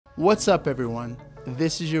What's up, everyone?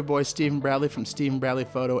 This is your boy Stephen Bradley from Stephen Bradley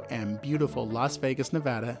Photo in beautiful Las Vegas,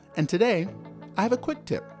 Nevada, and today I have a quick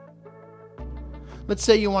tip. Let's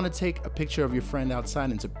say you want to take a picture of your friend outside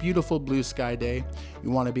and it's a beautiful blue sky day.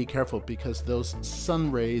 You want to be careful because those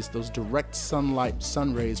sun rays, those direct sunlight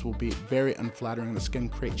sun rays will be very unflattering on the skin,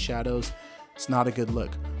 create shadows. It's not a good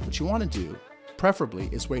look. What you want to do, preferably,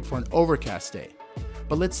 is wait for an overcast day.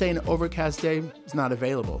 But let's say an overcast day is not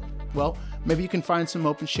available. Well, maybe you can find some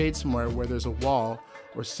open shade somewhere where there's a wall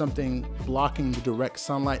or something blocking the direct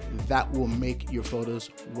sunlight. That will make your photos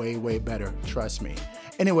way, way better, trust me.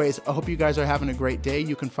 Anyways, I hope you guys are having a great day.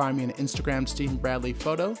 You can find me on Instagram, Stephen Bradley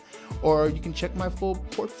Photo, or you can check my full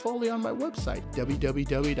portfolio on my website,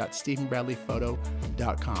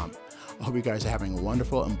 www.stephenbradleyphoto.com. I hope you guys are having a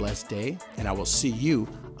wonderful and blessed day, and I will see you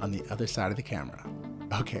on the other side of the camera.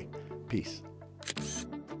 Okay, peace.